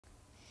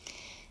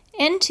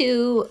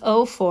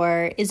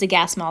N2O4 is a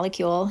gas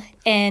molecule,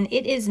 and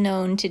it is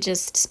known to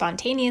just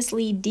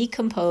spontaneously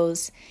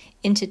decompose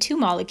into two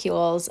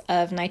molecules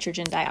of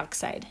nitrogen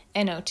dioxide,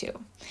 NO2.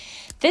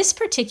 This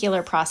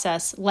particular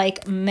process,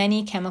 like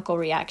many chemical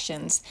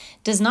reactions,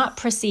 does not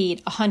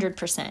proceed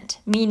 100%,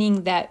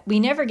 meaning that we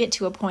never get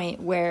to a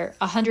point where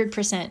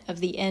 100% of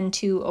the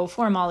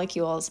N2O4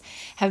 molecules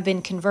have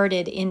been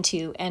converted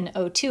into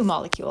NO2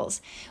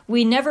 molecules.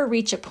 We never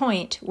reach a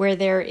point where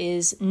there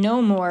is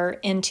no more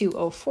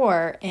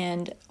N2O4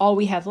 and all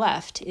we have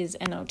left is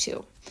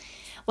NO2.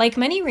 Like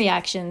many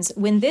reactions,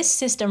 when this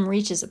system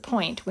reaches a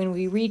point, when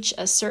we reach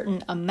a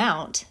certain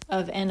amount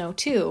of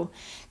NO2,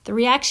 the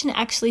reaction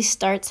actually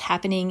starts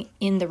happening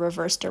in the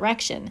reverse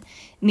direction,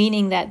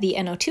 meaning that the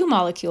NO2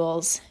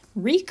 molecules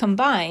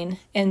recombine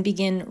and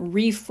begin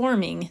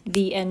reforming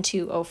the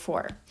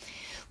N2O4.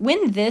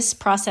 When this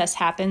process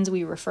happens,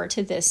 we refer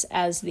to this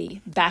as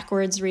the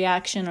backwards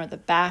reaction or the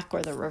back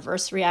or the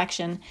reverse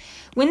reaction.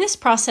 When this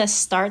process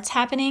starts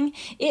happening,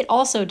 it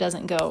also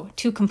doesn't go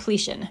to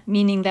completion,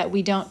 meaning that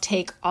we don't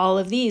take all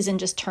of these and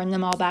just turn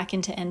them all back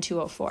into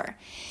N2O4.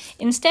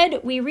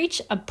 Instead, we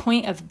reach a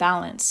point of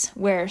balance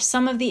where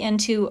some of the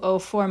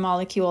N2O4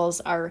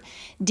 molecules are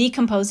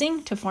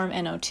decomposing to form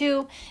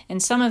NO2,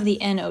 and some of the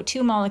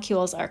NO2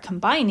 molecules are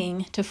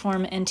combining to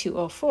form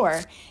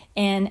N2O4.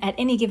 And at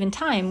any given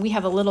time, we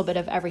have a little bit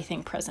of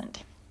everything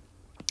present.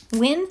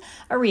 When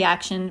a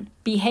reaction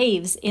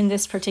behaves in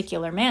this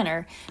particular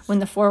manner, when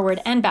the forward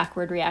and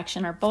backward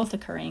reaction are both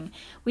occurring,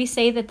 we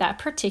say that that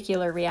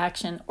particular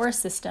reaction or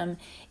system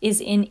is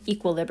in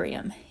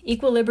equilibrium.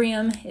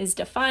 Equilibrium is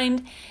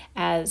defined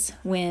as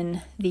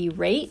when the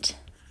rate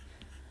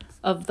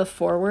of the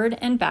forward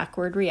and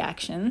backward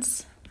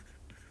reactions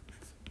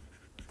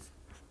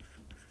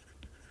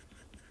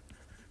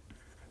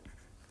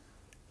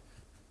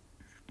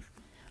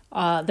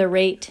the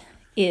rate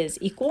is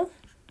equal,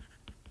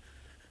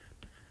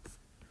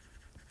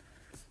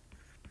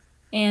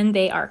 and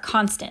they are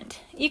constant.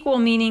 Equal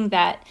meaning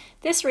that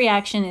this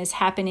reaction is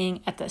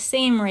happening at the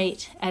same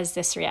rate as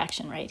this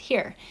reaction right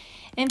here.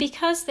 And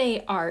because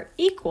they are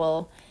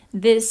equal,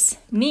 this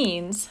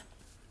means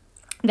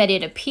that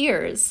it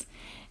appears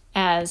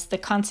as the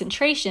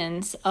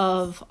concentrations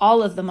of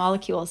all of the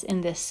molecules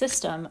in this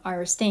system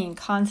are staying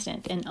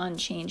constant and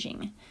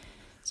unchanging.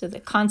 So the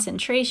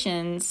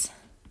concentrations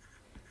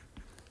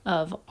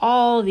of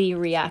all the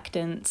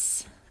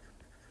reactants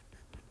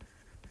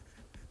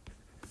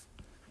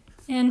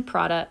and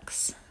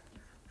products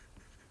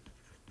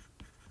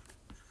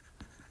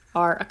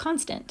are a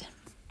constant.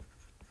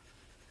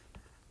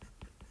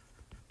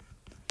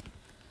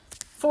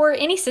 For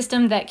any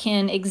system that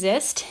can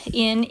exist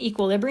in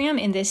equilibrium,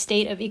 in this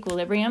state of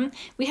equilibrium,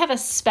 we have a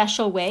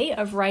special way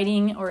of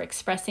writing or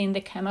expressing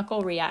the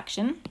chemical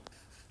reaction.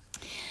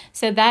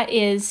 So that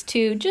is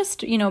to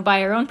just,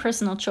 by our own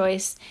personal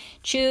choice,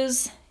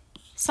 choose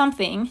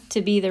something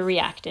to be the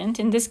reactant.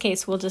 In this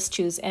case, we'll just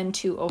choose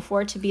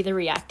N2O4 to be the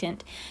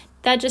reactant.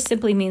 That just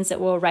simply means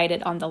that we'll write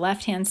it on the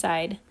left-hand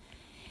side.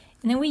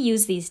 And then we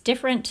use this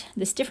different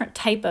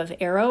type of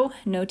arrow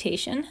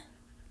notation.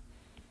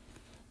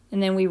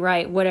 And then we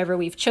write whatever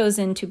we've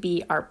chosen to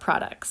be our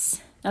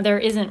products. Now, there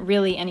isn't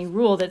really any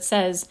rule that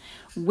says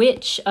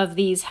which of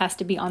these has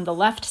to be on the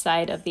left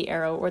side of the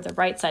arrow or the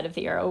right side of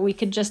the arrow. We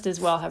could just as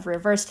well have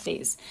reversed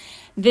these.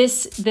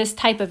 This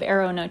type of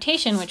arrow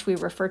notation, which we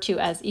refer to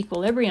as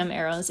equilibrium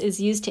arrows, is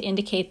used to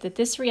indicate that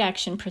this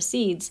reaction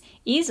proceeds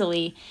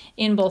easily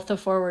in both the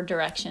forward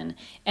direction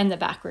and the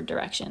backward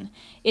direction.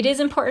 It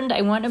is important,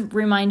 I want to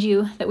remind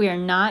you that we are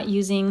not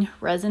using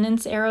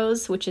resonance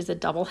arrows, which is a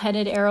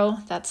double-headed arrow.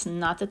 That's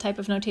not the type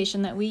of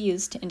notation that we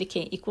use to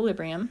indicate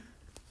equilibrium.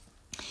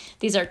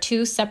 These are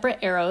two separate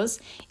arrows,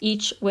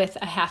 each with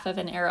a half of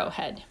an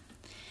arrowhead.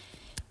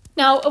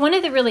 Now, one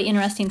of the really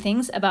interesting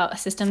things about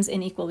systems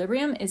in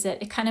equilibrium is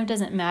that it kind of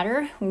doesn't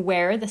matter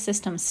where the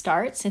system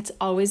starts. It's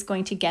always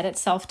going to get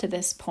itself to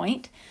this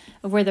point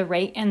of where the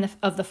rate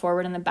of the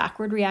forward and the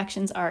backward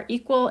reactions are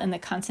equal and the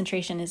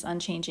concentration is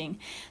unchanging.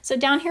 So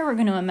down here, we're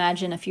going to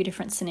imagine a few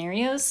different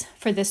scenarios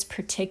for this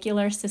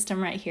particular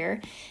system right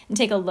here and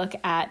take a look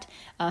at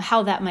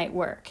how that might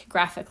work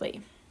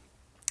graphically.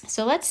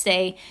 So let's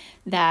say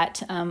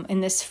that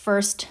in this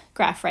first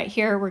graph right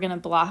here, we're going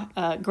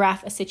to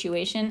graph a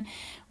situation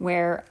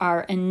where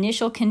our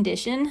initial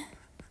condition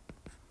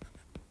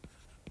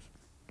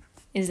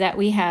is that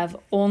we have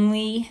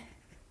only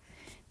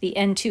the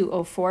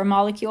N2O4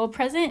 molecule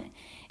present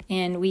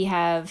and we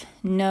have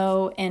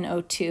no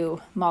NO2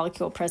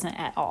 molecule present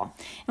at all.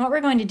 And what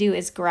we're going to do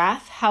is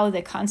graph how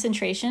the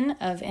concentration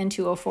of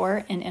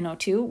N2O4 and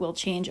NO2 will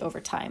change over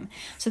time.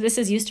 So this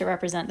is used to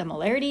represent the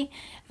molarity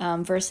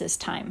versus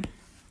time.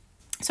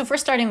 So if we're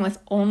starting with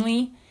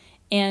only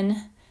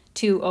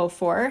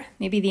N2O4,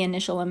 maybe the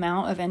initial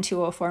amount of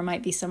N2O4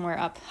 might be somewhere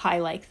up high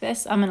like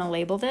this. I'm going to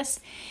label this.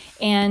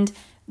 And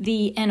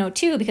the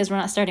NO2, because we're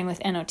not starting with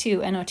NO2,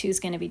 NO2 is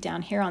going to be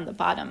down here on the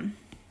bottom.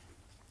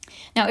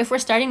 Now, if we're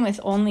starting with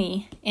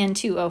only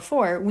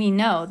N2O4, we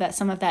know that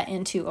some of that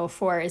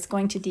N2O4 is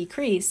going to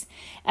decrease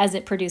as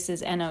it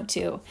produces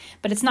NO2,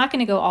 but it's not going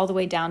to go all the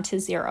way down to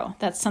 0.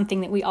 That's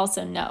something that we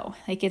also know.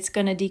 Like, it's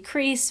going to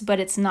decrease, but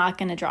it's not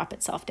going to drop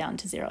itself down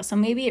to 0. So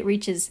maybe it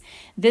reaches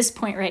this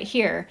point right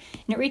here,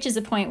 and it reaches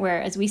a point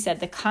where, as we said,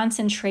 the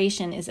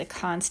concentration is a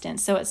constant.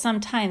 So at some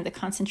time, the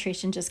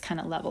concentration just kind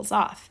of levels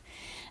off.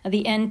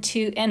 The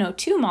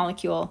NO2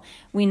 molecule,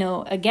 we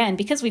know, again,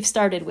 because we've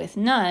started with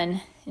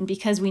none, and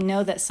because we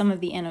know that some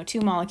of the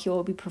NO2 molecule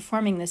will be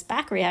performing this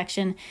back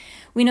reaction,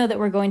 we know that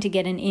we're going to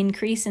get an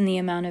increase in the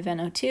amount of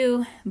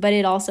NO2, but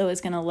it also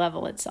is going to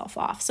level itself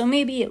off. So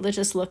maybe it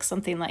just looks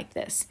something like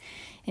this.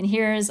 And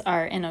here's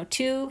our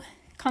NO2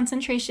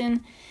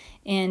 concentration,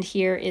 and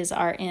here is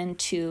our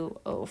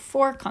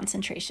N2O4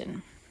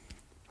 concentration.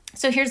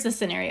 So here's the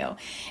scenario.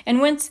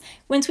 And once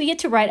we get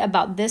to write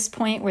about this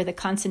point where the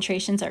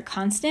concentrations are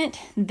constant,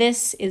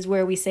 this is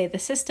where we say the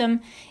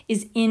system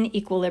is in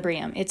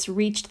equilibrium. It's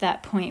reached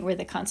that point where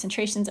the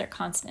concentrations are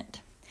constant.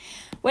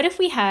 What if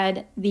we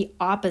had the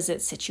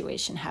opposite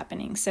situation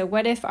happening? So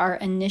what if our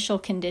initial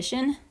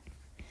condition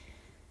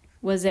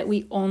was that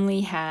we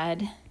only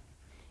had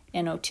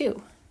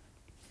NO2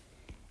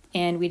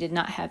 and we did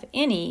not have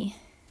any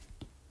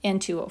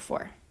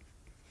N2O4?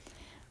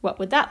 What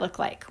would that look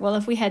like? Well,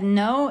 if we had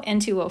no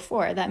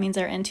N2O4, that means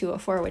our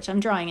N2O4, which I'm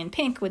drawing in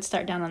pink, would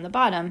start down on the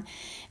bottom.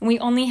 And we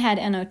only had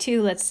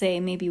NO2, let's say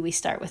maybe we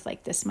start with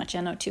like this much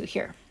NO2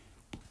 here.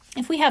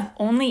 If we have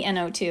only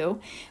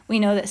NO2, we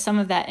know that some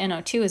of that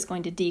NO2 is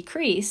going to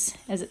decrease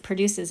as it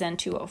produces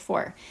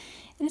N2O4.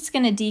 And it's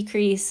going to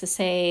decrease to,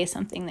 say,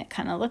 something that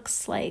kind of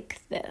looks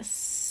like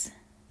this.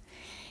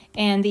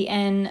 And the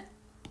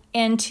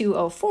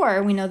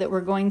N2O4, we know that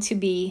we're going to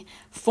be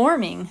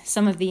forming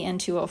some of the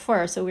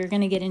N2O4, so we're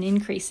going to get an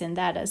increase in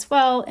that as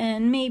well,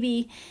 and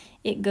maybe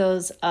it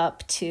goes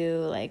up to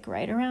like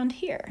right around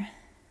here,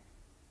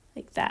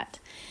 like that.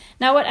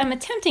 Now what I'm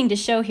attempting to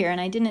show here, and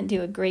I didn't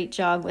do a great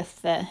job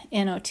with the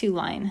NO2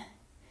 line,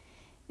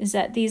 is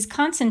that these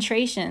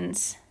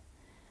concentrations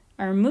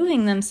are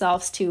moving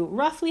themselves to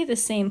roughly the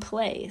same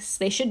place.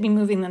 They should be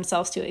moving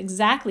themselves to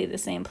exactly the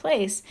same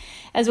place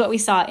as what we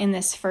saw in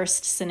this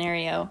first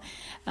scenario.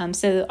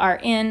 So our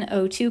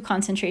NO2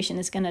 concentration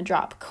is going to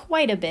drop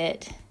quite a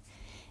bit,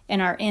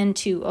 and our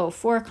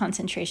N2O4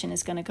 concentration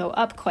is going to go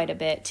up quite a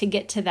bit to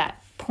get to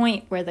that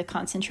point where the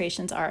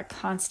concentrations are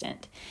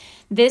constant.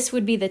 This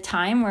would be the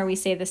time where we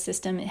say the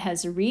system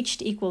has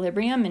reached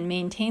equilibrium and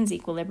maintains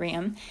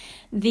equilibrium.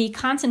 The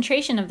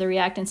concentration of the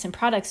reactants and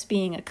products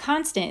being a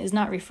constant is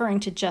not referring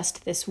to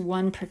just this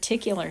one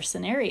particular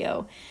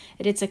scenario.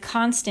 It's a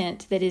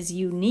constant that is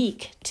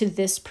unique to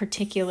this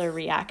particular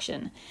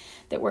reaction,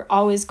 that we're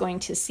always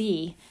going to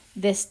see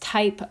this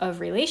type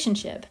of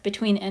relationship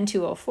between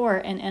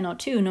N2O4 and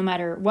NO2 no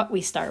matter what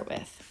we start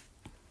with.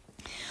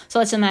 So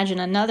let's imagine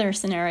another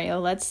scenario.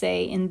 Let's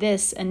say in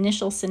this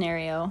initial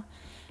scenario,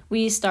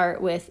 we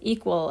start with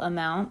equal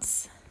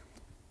amounts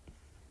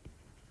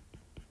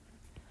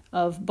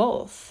of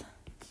both.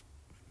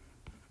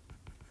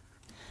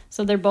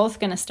 So they're both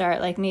going to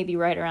start like maybe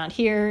right around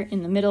here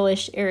in the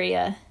middle-ish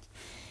area.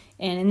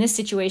 And in this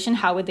situation,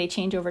 how would they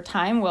change over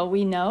time? Well,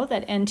 we know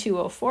that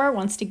N2O4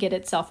 wants to get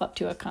itself up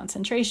to a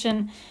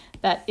concentration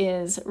that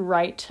is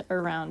right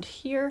around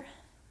here.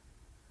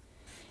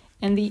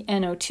 And the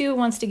NO2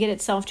 wants to get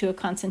itself to a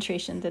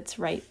concentration that's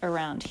right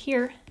around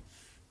here.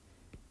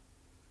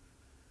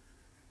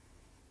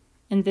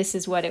 And this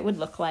is what it would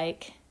look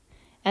like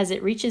as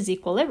it reaches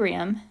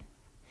equilibrium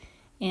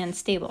and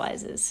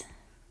stabilizes.